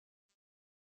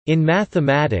In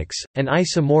mathematics, an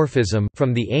isomorphism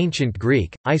from the ancient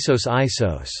Greek, isos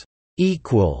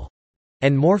equal,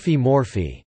 and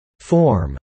morphi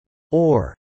form,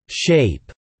 or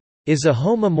shape, is a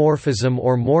homomorphism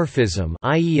or morphism,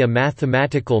 i.e. a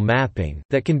mathematical mapping,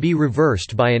 that can be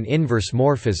reversed by an inverse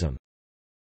morphism.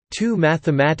 Two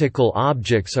mathematical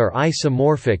objects are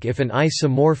isomorphic if an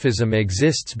isomorphism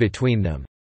exists between them.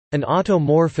 An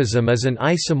automorphism is an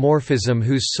isomorphism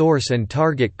whose source and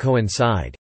target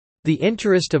coincide. The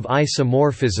interest of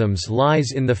isomorphisms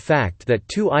lies in the fact that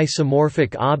two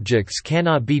isomorphic objects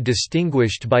cannot be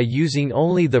distinguished by using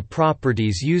only the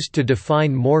properties used to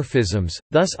define morphisms,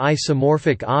 thus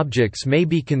isomorphic objects may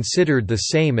be considered the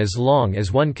same as long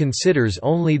as one considers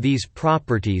only these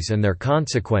properties and their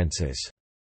consequences.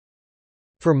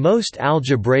 For most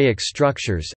algebraic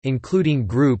structures, including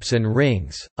groups and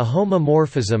rings, a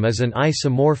homomorphism is an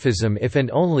isomorphism if and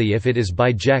only if it is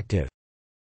bijective.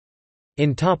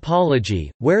 In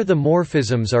topology, where the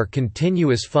morphisms are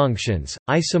continuous functions,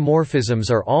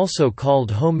 isomorphisms are also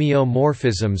called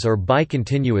homeomorphisms or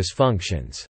bicontinuous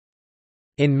functions.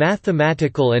 In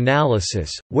mathematical analysis,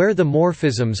 where the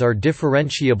morphisms are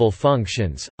differentiable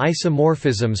functions,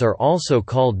 isomorphisms are also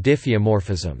called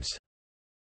diffeomorphisms.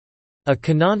 A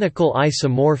canonical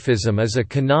isomorphism is a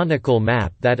canonical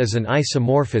map that is an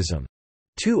isomorphism.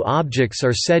 Two objects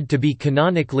are said to be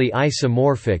canonically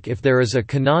isomorphic if there is a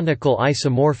canonical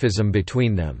isomorphism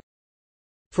between them.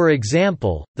 For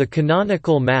example, the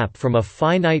canonical map from a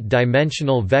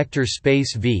finite-dimensional vector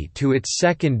space V to its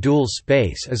second dual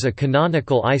space is a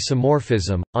canonical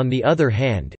isomorphism. On the other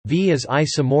hand, V is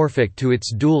isomorphic to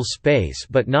its dual space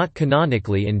but not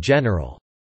canonically in general.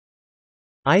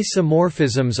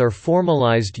 Isomorphisms are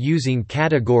formalized using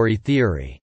category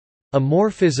theory. A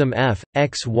morphism f,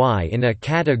 x, y in a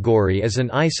category is an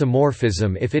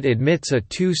isomorphism if it admits a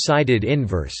two-sided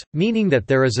inverse, meaning that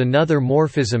there is another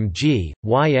morphism g,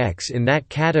 y x in that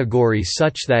category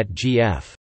such that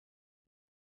gf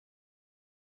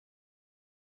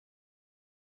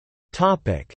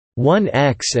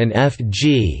 1x and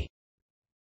fg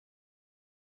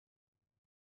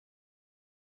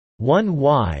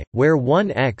 1y, where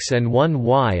 1x and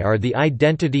 1y are the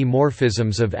identity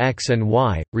morphisms of x and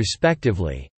y,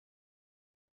 respectively.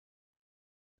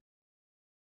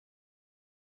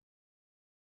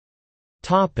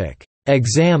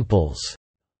 Examples.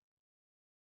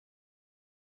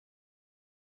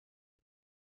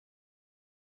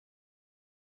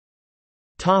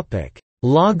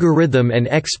 Logarithm and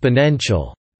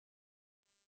exponential.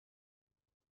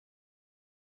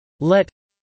 Let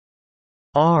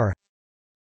R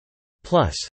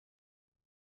plus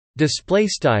display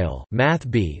style math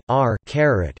b R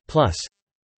caret plus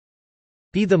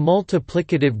be the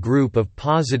multiplicative group of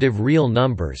positive real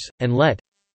numbers, and let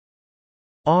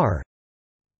R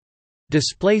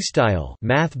display style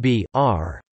math b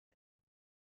R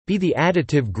be the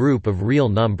additive group of real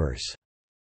numbers.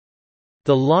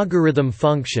 The logarithm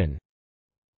function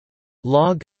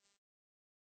log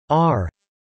R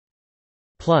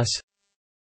plus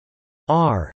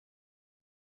R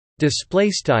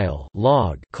display style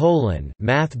log colon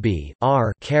math b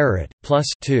R caret plus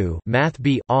 2 math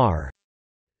b R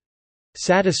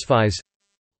satisfies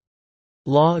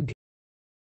log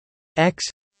x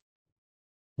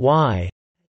y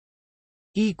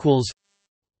equals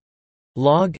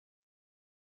log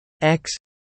x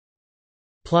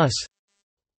plus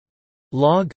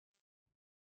log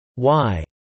y.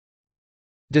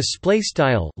 Display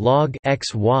style log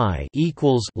x y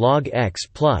equals log x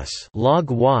plus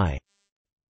log y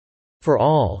for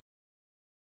all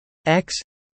x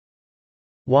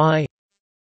y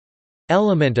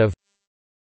element of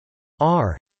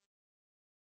R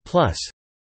plus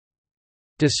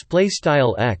display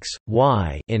style x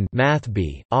y in math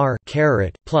b R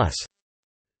caret plus.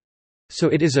 So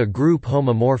it is a group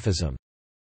homomorphism.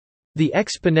 The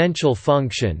exponential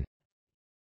function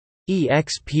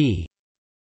exp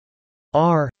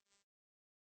R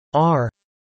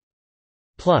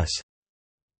plus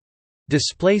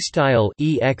display style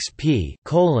exp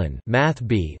colon math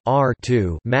b R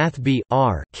 2 math b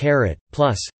R caret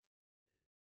plus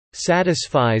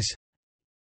satisfies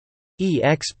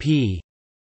exp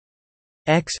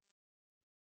x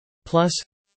plus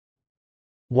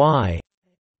y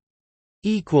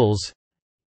equals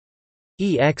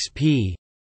exp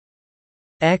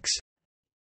x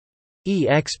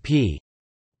exp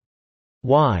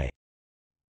y.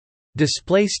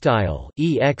 Display style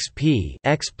exp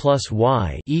x plus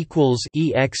y equals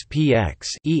exp x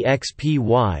exp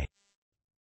y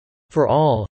for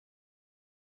all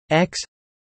x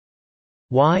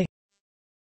y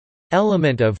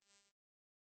element of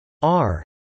R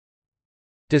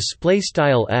display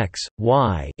style x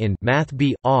y in math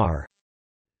b r,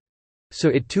 so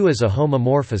it too is a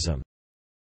homomorphism.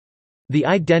 The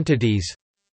identities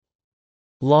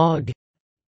log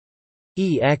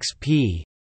exp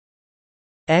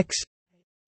x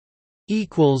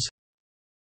equals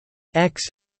x,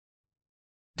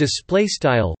 display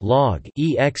style log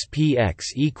exp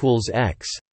x equals x,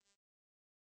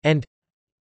 and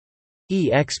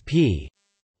exp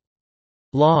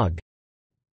log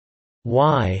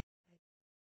y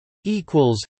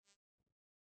equals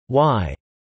y,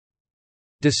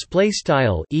 display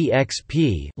style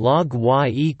exp log y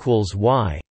equals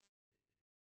y,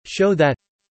 show that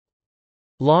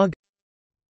log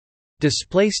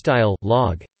display style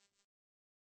log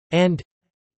and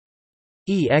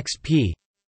exp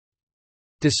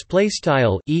display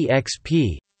style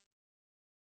exp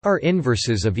are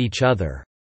inverses of each other.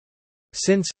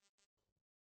 Since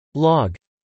log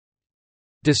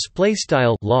display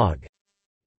style log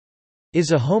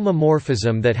is a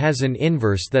homomorphism that has an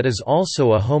inverse that is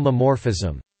also a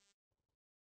homomorphism,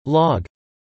 log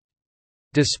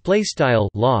display style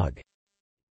log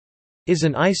is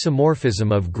an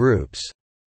isomorphism of groups.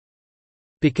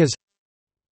 Because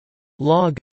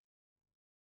log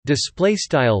display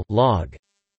style log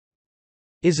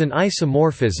is an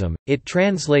isomorphism, it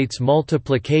translates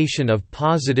multiplication of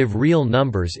positive real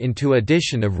numbers into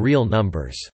addition of real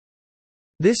numbers.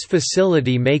 This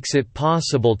facility makes it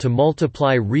possible to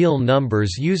multiply real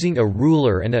numbers using a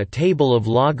ruler and a table of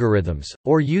logarithms,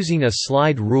 or using a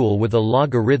slide rule with a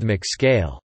logarithmic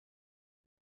scale.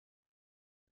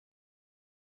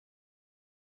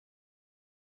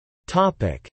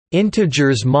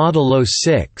 Integers modulo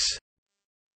 6.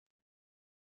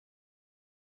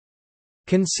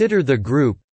 Consider the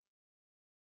group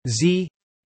z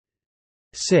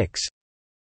 6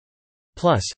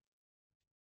 plus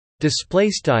display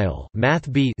style math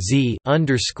b z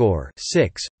underscore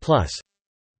 6 plus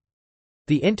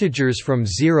the integers from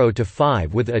 0 to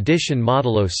 5 with addition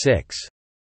modulo 6.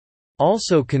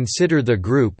 Also consider the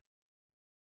group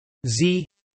z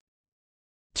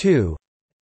 2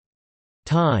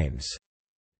 times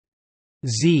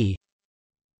z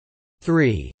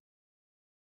 3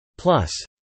 plus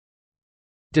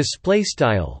display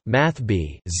style math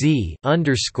b z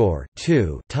underscore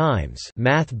 2 times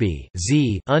math b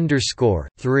z underscore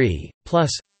 3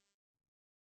 plus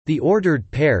the ordered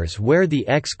pairs where the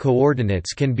x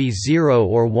coordinates can be 0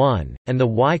 or 1, and the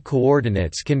y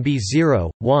coordinates can be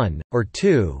 0, 1, or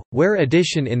 2, where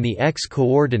addition in the x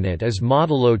coordinate is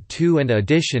modulo 2 and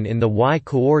addition in the y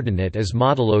coordinate is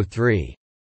modulo 3.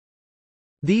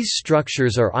 These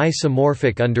structures are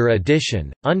isomorphic under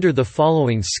addition, under the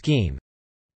following scheme: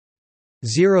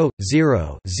 0,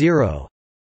 0, 0,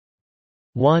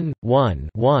 1, 1,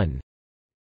 1,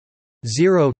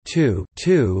 0, 2,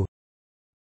 2,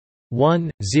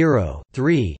 1, 0,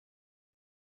 3,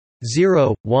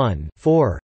 0, 1,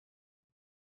 4,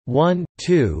 1,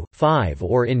 2, 5,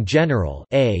 or in general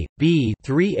a, b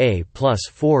 3a plus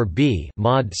 4b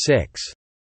mod 6.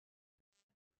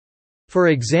 For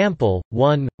example,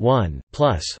 1, 1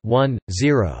 plus 1,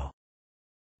 0.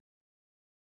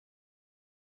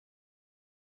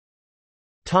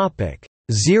 Topic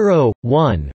 0,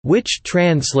 1, which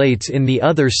translates in the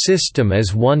other system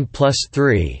as 1 plus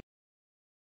 3.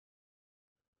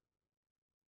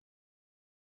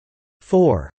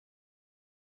 4.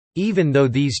 Even though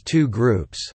these two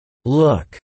groups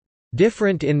look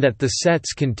different in that the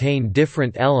sets contain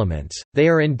different elements, they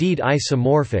are indeed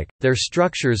isomorphic, their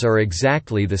structures are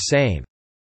exactly the same.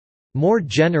 More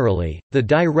generally, the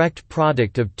direct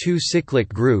product of two cyclic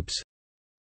groups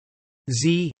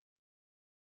z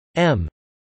m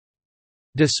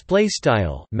display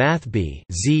style math b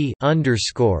z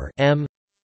underscore m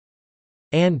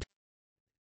and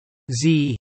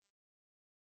z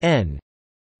n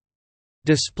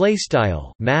display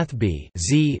style math b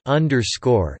z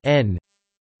underscore n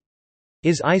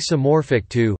is isomorphic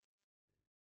to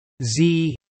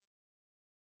z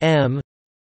m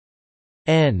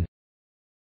n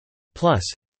plus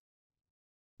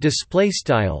display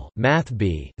style math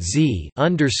b z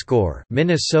underscore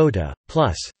Minnesota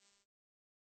plus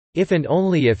if and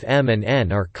only if m and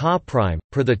n are coprime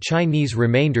per the Chinese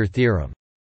remainder theorem.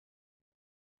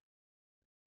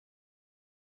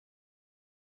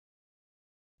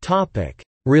 Topic: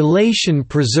 Relation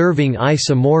preserving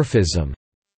isomorphism.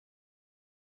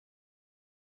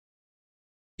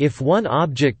 If one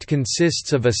object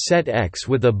consists of a set X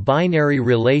with a binary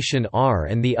relation R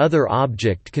and the other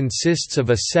object consists of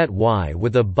a set Y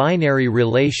with a binary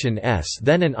relation S,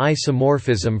 then an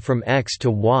isomorphism from X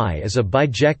to Y is a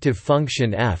bijective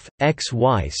function f, x,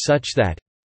 y such that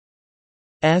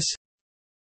S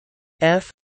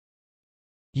F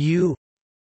U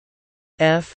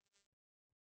F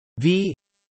V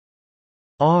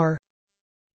R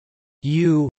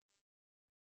U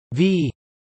V.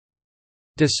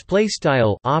 Display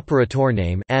style operator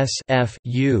name S F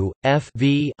U F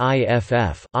V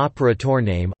IFF operator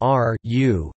name R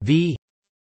U V.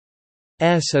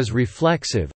 S is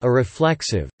reflexive,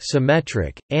 irreflexive,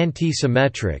 symmetric,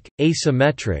 antisymmetric,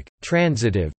 asymmetric,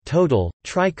 transitive, total,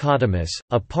 trichotomous,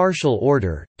 a partial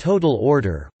order, total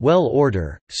order, well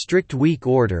order, strict weak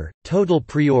order, total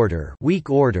preorder, weak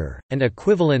order, an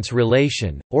equivalence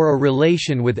relation, or a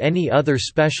relation with any other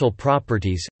special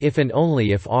properties, if and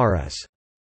only if R is.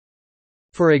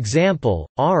 For example,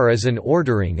 R is an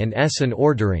ordering and S an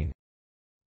ordering.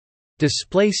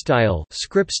 Display style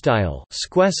script style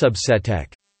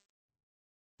square-subseteq.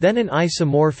 Then an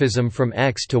isomorphism from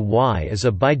x to y is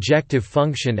a bijective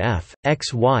function f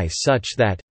x y such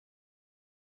that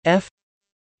f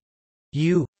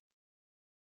u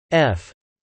f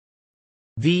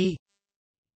v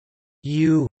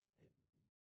u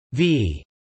v.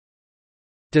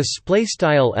 Display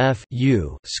style f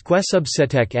u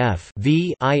square-subseteq f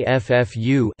v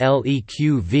iffu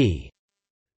leq v.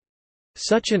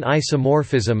 Such an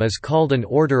isomorphism is called an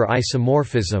order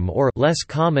isomorphism or, less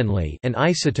commonly, an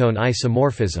isotone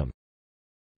isomorphism.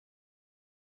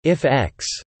 If x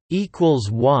equals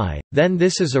y, then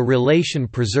this is a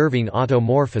relation-preserving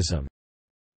automorphism.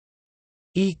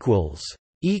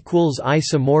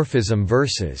 Isomorphism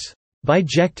versus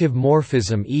bijective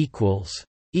morphism equals.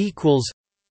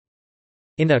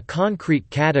 In a concrete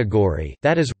category,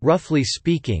 that is, roughly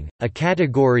speaking, a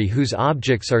category whose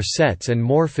objects are sets and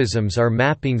morphisms are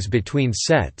mappings between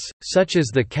sets, such as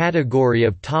the category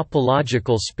of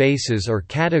topological spaces or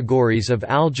categories of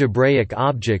algebraic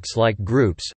objects like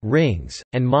groups, rings,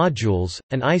 and modules,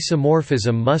 an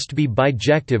isomorphism must be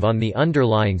bijective on the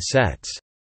underlying sets.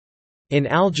 In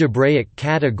algebraic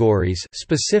categories,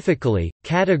 specifically,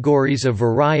 categories of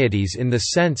varieties in the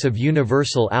sense of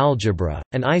universal algebra,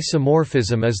 an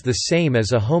isomorphism is the same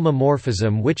as a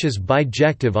homomorphism which is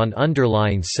bijective on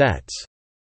underlying sets.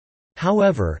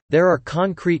 However, there are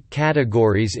concrete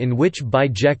categories in which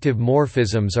bijective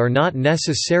morphisms are not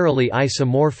necessarily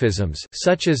isomorphisms,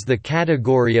 such as the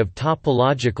category of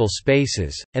topological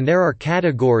spaces, and there are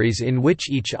categories in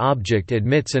which each object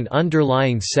admits an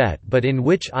underlying set but in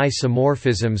which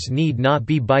isomorphisms need not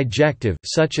be bijective,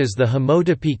 such as the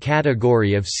homotopy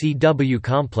category of CW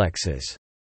complexes.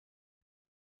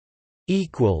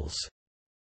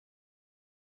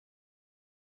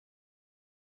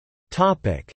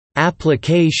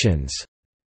 Applications.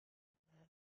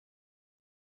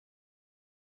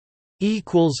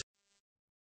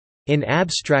 In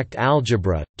abstract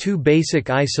algebra, two basic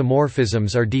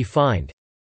isomorphisms are defined.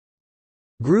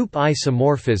 Group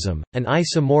isomorphism, an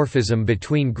isomorphism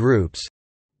between groups.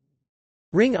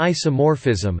 Ring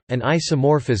isomorphism, an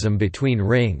isomorphism between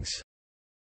rings.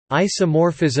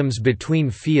 Isomorphisms between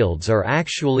fields are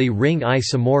actually ring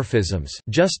isomorphisms.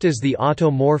 Just as the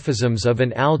automorphisms of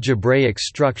an algebraic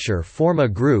structure form a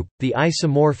group, the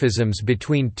isomorphisms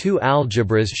between two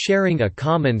algebras sharing a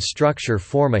common structure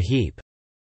form a heap.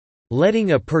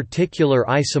 Letting a particular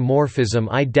isomorphism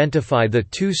identify the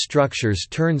two structures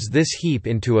turns this heap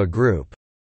into a group.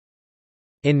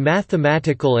 In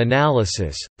mathematical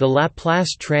analysis, the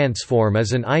Laplace transform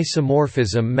is an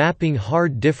isomorphism mapping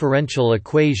hard differential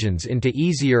equations into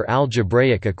easier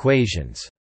algebraic equations.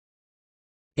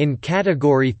 In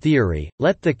category theory,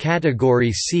 let the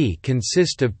category C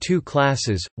consist of two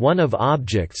classes, one of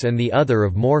objects and the other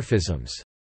of morphisms.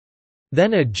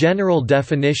 Then a general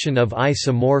definition of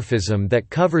isomorphism that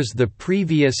covers the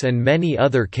previous and many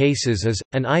other cases is,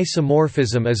 an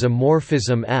isomorphism is a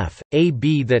morphism f, a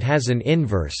b that has an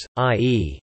inverse,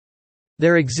 i.e.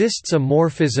 there exists a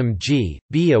morphism G,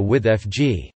 B a with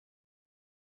Fg.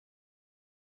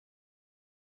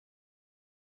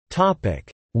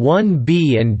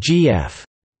 1b and Gf.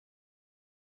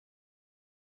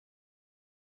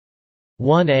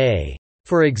 1a.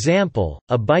 For example,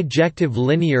 a bijective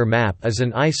linear map is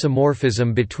an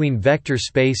isomorphism between vector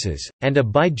spaces, and a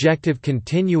bijective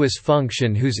continuous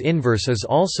function whose inverse is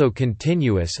also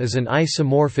continuous is an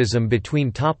isomorphism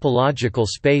between topological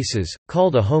spaces,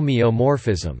 called a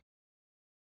homeomorphism.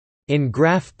 In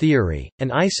graph theory, an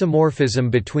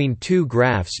isomorphism between two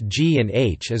graphs G and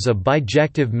H is a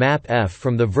bijective map F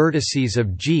from the vertices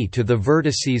of G to the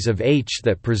vertices of H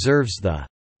that preserves the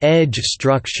edge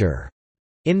structure,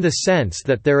 in the sense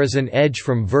that there is an edge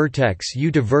from vertex U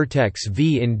to vertex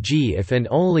V in G if and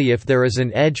only if there is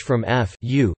an edge from F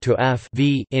U to F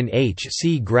V in H.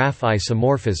 See graph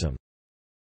isomorphism.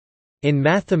 In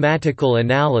mathematical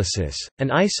analysis, an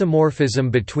isomorphism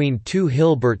between two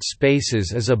Hilbert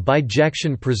spaces is a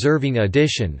bijection preserving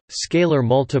addition, scalar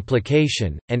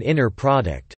multiplication, and inner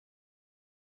product.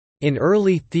 In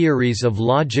early theories of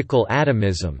logical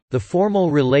atomism, the formal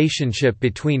relationship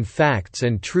between facts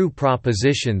and true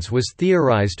propositions was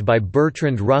theorized by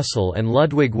Bertrand Russell and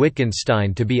Ludwig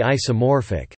Wittgenstein to be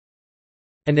isomorphic.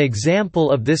 An example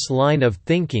of this line of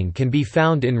thinking can be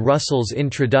found in Russell's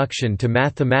Introduction to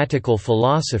Mathematical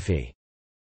Philosophy.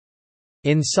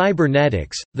 In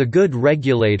cybernetics, the good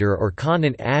regulator or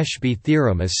Conant-Ashby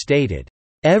theorem is stated,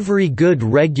 "Every good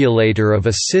regulator of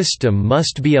a system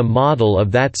must be a model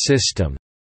of that system."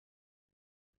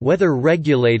 Whether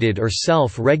regulated or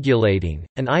self-regulating,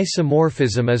 an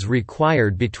isomorphism is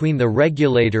required between the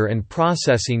regulator and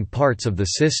processing parts of the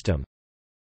system.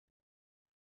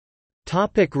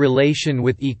 Relation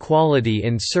with equality.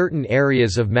 In certain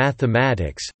areas of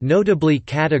mathematics, notably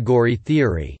category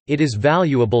theory, it is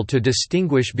valuable to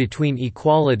distinguish between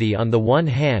equality on the one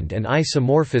hand and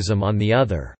isomorphism on the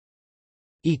other.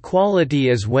 Equality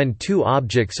is when two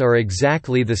objects are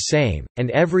exactly the same,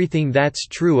 and everything that's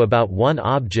true about one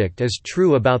object is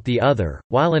true about the other,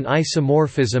 while an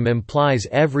isomorphism implies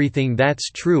everything that's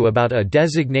true about a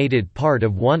designated part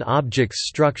of one object's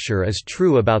structure is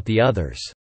true about the others.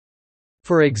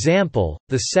 For example,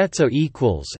 the sets A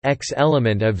equals x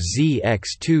element of Z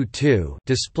x22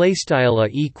 display style A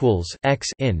equals x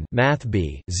in math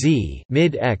B Z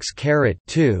mid x caret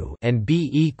 2 and B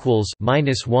equals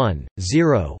 -1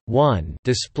 0 1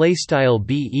 display style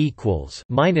B equals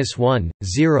 -1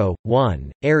 0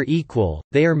 1 are equal.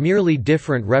 They are merely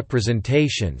different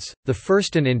representations. The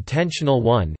first an intentional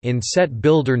one in set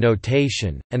builder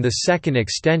notation, and the second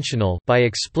extensional by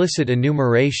explicit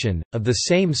enumeration of the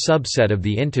same subset of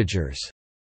the integers.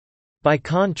 By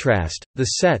contrast, the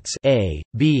sets A,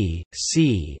 B,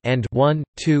 C and 1,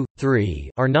 2,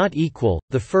 3 are not equal.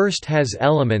 The first has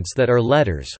elements that are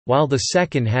letters, while the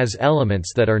second has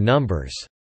elements that are numbers.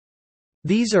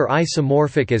 These are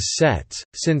isomorphic as sets,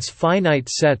 since finite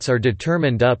sets are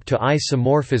determined up to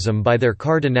isomorphism by their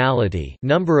cardinality,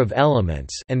 number of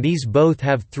elements, and these both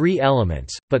have 3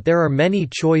 elements, but there are many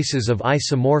choices of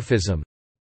isomorphism.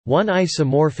 One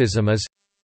isomorphism is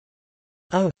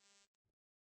A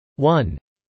 1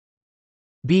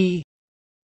 B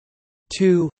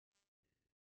 2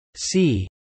 C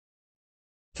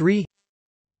 3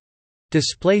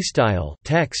 display style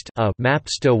text A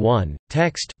maps to 1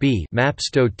 text B maps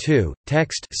to 2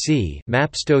 text C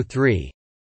maps to 3,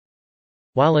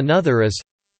 while another is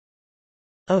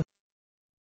A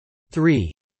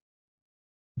 3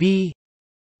 B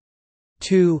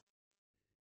 2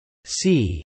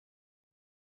 C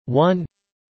 1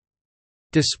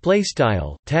 display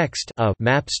style text A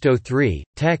maps to 3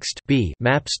 text B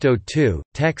maps to 2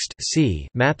 text C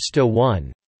maps to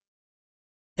 1,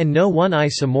 and no one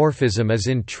isomorphism is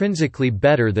intrinsically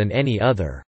better than any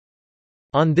other.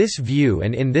 On this view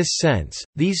and in this sense,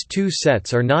 these two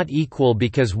sets are not equal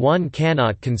because one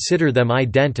cannot consider them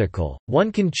identical.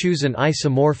 One can choose an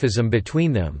isomorphism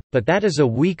between them, but that is a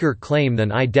weaker claim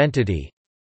than identity,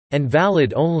 and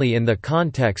valid only in the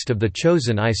context of the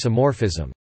chosen isomorphism.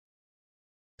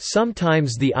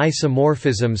 Sometimes the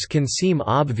isomorphisms can seem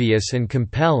obvious and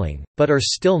compelling, but are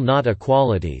still not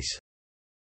equalities.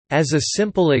 As a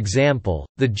simple example,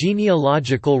 the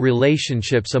genealogical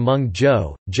relationships among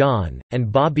Joe, John,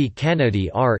 and Bobby Kennedy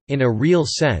are, in a real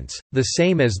sense, the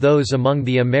same as those among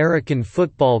the American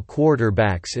football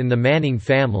quarterbacks in the Manning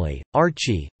family,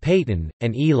 Archie, Peyton,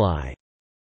 and Eli.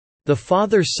 The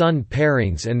father-son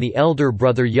pairings and the elder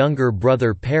brother-younger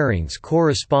brother pairings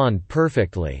correspond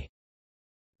perfectly.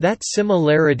 That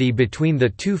similarity between the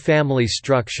two family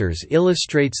structures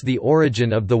illustrates the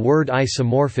origin of the word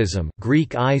isomorphism,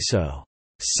 Greek iso,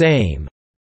 same,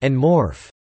 and morph,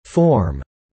 form,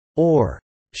 or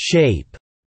shape.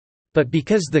 But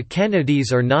because the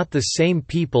Kennedys are not the same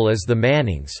people as the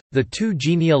Mannings, the two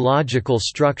genealogical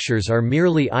structures are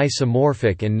merely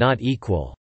isomorphic and not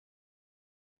equal.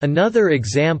 Another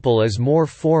example is more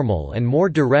formal and more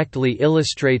directly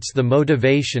illustrates the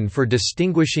motivation for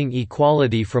distinguishing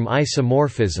equality from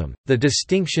isomorphism, the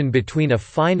distinction between a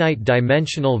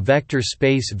finite-dimensional vector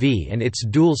space V and its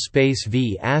dual space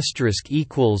V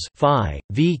equals phi,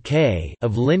 Vk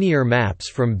of linear maps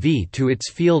from V to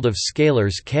its field of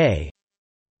scalars K.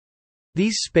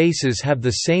 These spaces have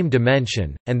the same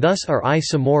dimension, and thus are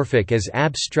isomorphic as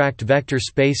abstract vector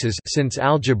spaces since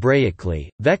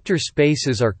algebraically, vector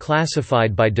spaces are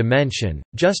classified by dimension,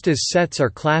 just as sets are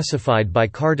classified by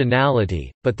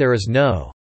cardinality, but there is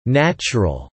no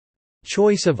 «natural»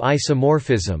 choice of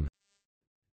isomorphism.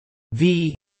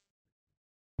 V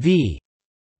v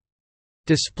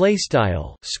display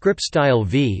style script style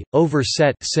v over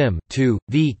set sim to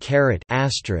v caret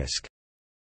asterisk.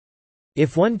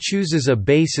 If one chooses a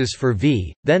basis for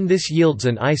v, then this yields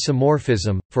an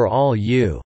isomorphism for all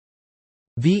u.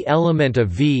 V element of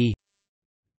v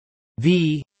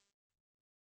v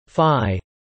phi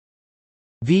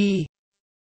v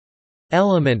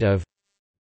element of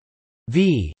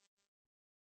v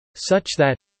such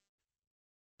that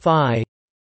phi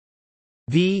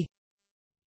v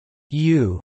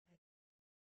u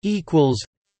equals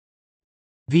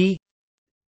v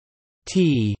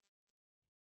t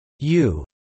u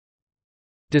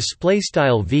display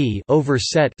style v over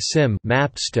set sim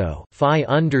mapsto phi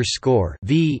underscore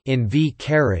v in v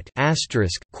caret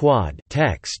asterisk quad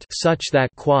text such that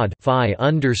quad phi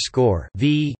underscore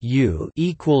v u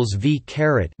equals v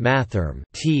caret mathrm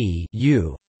t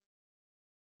u.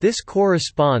 This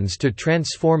corresponds to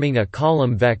transforming a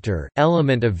column vector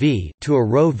element of v to a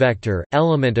row vector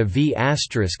element of v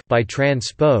asterisk by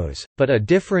transpose, but a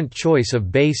different choice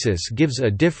of basis gives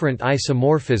a different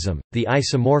isomorphism. The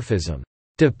isomorphism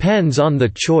depends on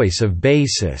the choice of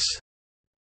basis.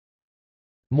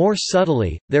 More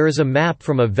subtly, there is a map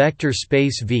from a vector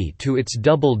space V to its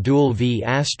double dual V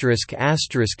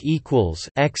equals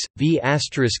x V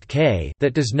k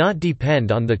that does not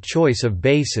depend on the choice of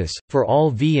basis for all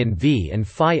V and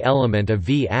phi element of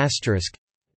V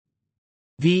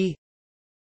V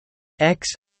x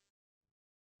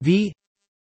V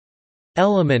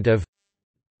element of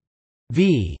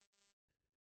V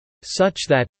such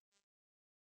that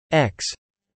x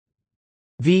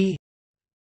V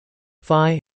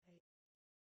phi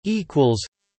equals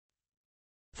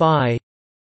phi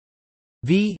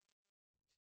v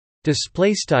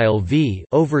display style v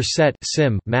over set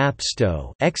sim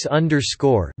mapsto x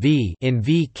underscore v in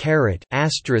v caret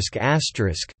asterisk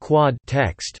asterisk quad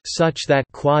text such that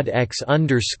quad x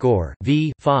underscore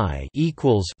v phi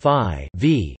equals phi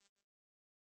v.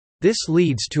 This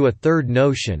leads to a third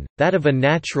notion, that of a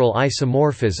natural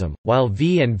isomorphism. While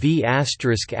V and V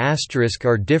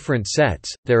are different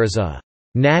sets, there is a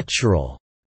natural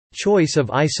choice of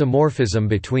isomorphism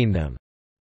between them.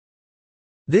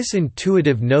 This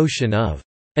intuitive notion of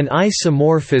an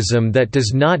isomorphism that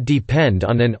does not depend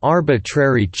on an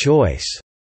arbitrary choice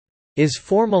is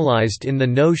formalized in the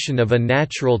notion of a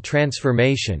natural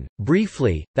transformation,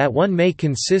 briefly, that one may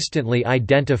consistently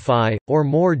identify, or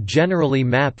more generally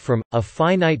map from, a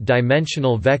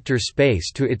finite-dimensional vector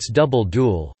space to its double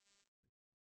dual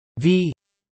v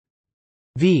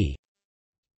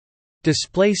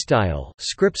display style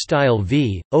script style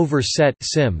v over set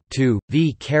sim to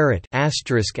v caret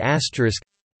asterisk asterisk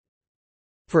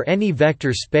for any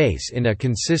vector space in a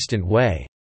consistent way.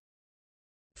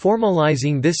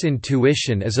 Formalizing this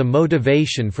intuition is a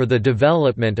motivation for the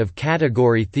development of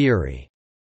category theory.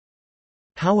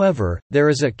 However, there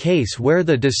is a case where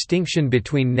the distinction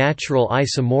between natural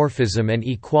isomorphism and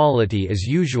equality is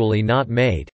usually not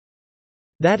made.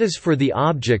 That is for the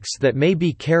objects that may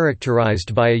be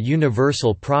characterized by a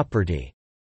universal property.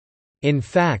 In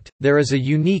fact, there is a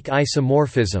unique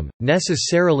isomorphism,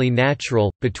 necessarily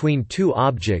natural, between two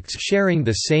objects sharing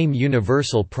the same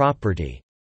universal property.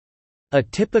 A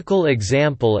typical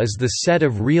example is the set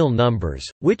of real numbers,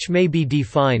 which may be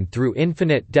defined through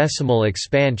infinite decimal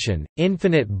expansion,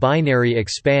 infinite binary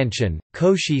expansion,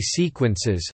 Cauchy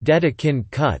sequences,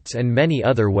 Dedekind cuts and many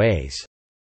other ways.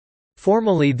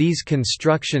 Formally, these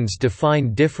constructions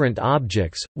define different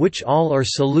objects, which all are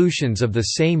solutions of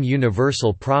the same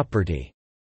universal property.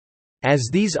 As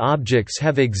these objects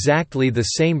have exactly the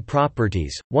same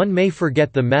properties, one may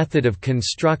forget the method of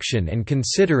construction and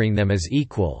considering them as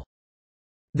equal.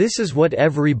 This is what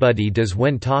everybody does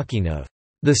when talking of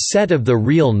the set of the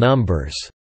real numbers.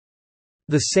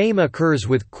 The same occurs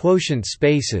with quotient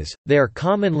spaces, they are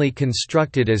commonly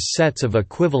constructed as sets of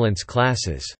equivalence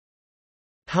classes.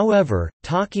 However,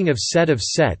 talking of set of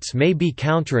sets may be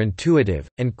counterintuitive,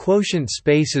 and quotient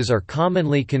spaces are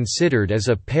commonly considered as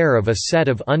a pair of a set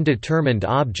of undetermined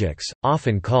objects,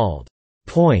 often called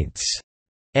points,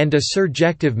 and a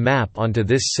surjective map onto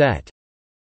this set.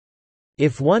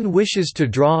 If one wishes to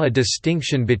draw a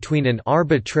distinction between an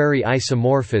arbitrary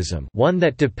isomorphism, one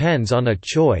that depends on a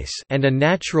choice, and a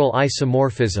natural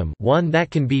isomorphism, one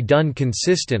that can be done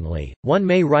consistently, one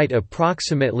may write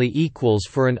approximately equals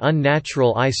for an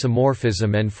unnatural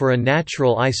isomorphism and for a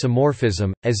natural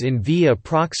isomorphism, as in V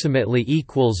approximately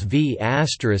equals V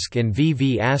asterisk and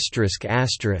VV asterisk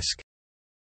asterisk.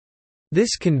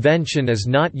 This convention is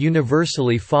not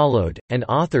universally followed, and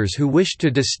authors who wish to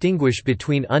distinguish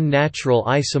between unnatural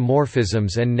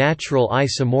isomorphisms and natural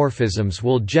isomorphisms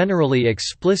will generally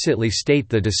explicitly state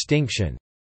the distinction.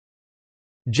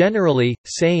 Generally,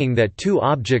 saying that two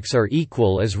objects are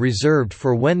equal is reserved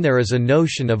for when there is a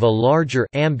notion of a larger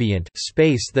ambient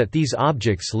space that these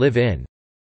objects live in.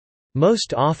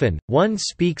 Most often, one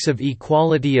speaks of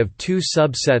equality of two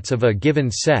subsets of a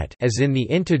given set, as in the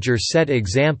integer set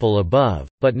example above,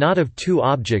 but not of two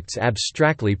objects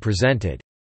abstractly presented.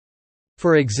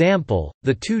 For example,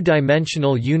 the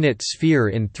two-dimensional unit sphere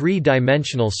in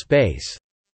three-dimensional space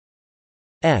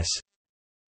S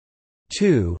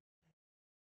 2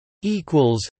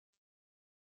 equals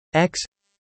x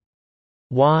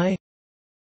y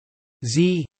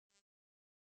z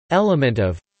element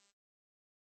of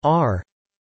R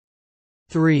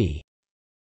 3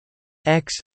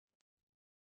 x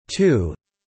 2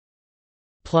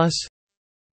 plus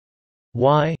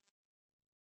y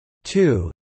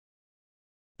 2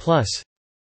 plus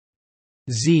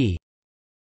z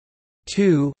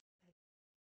 2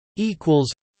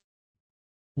 equals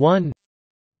 1.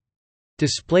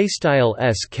 Display style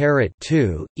s caret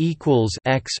 2 equals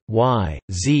x y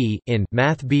z in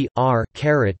math b r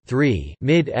caret 3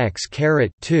 mid x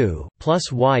caret 2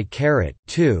 plus y caret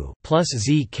 2 plus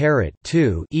z caret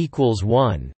 2 equals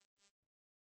 1,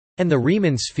 and the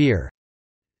Riemann sphere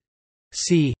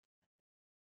c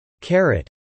caret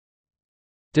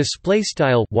display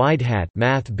style wide hat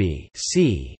math b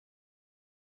c,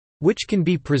 which can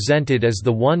be presented as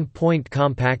the one-point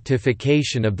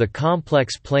compactification of the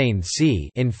complex plane C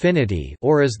infinity,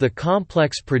 or as the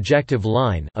complex projective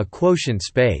line, a quotient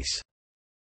space.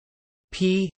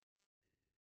 P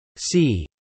C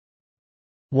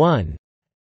 1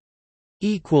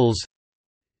 equals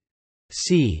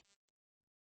C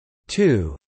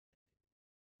 2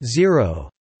 0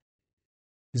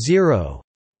 0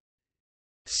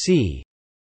 C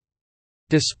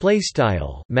display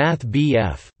style math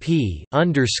BF P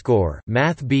underscore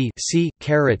math B C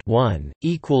caret 1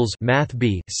 equals math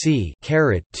B C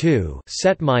caret 2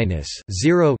 set minus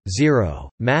 0 0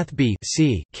 math B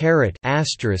C caret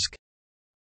asterisk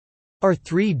are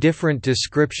three different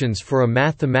descriptions for a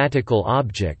mathematical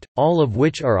object, all of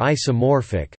which are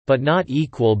isomorphic, but not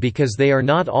equal because they are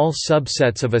not all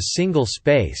subsets of a single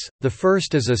space. The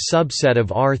first is a subset of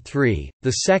R3,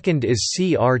 the second is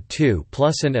CR2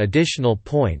 plus an additional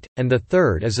point, and the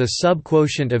third is a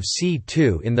subquotient of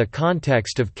C2. In the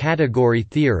context of category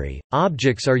theory,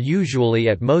 objects are usually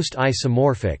at most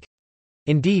isomorphic.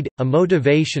 Indeed, a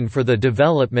motivation for the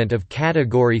development of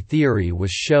category theory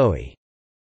was showing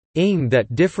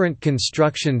that different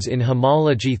constructions in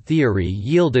homology theory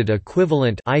yielded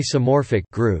equivalent isomorphic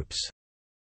groups.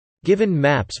 Given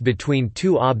maps between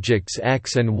two objects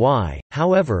x and y,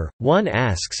 however, one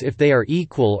asks if they are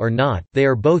equal or not. They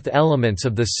are both elements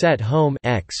of the set home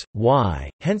x, y,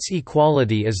 hence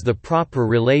equality is the proper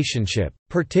relationship,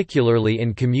 particularly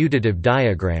in commutative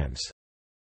diagrams.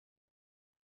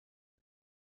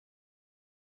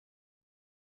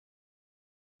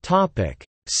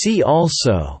 See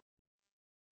also: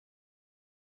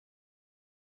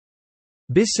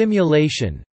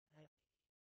 Bisimulation,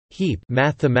 heap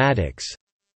mathematics,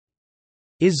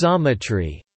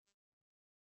 isometry,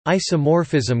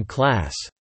 isomorphism class,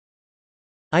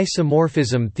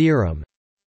 isomorphism theorem,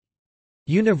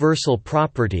 universal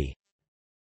property.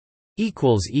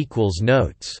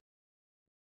 Notes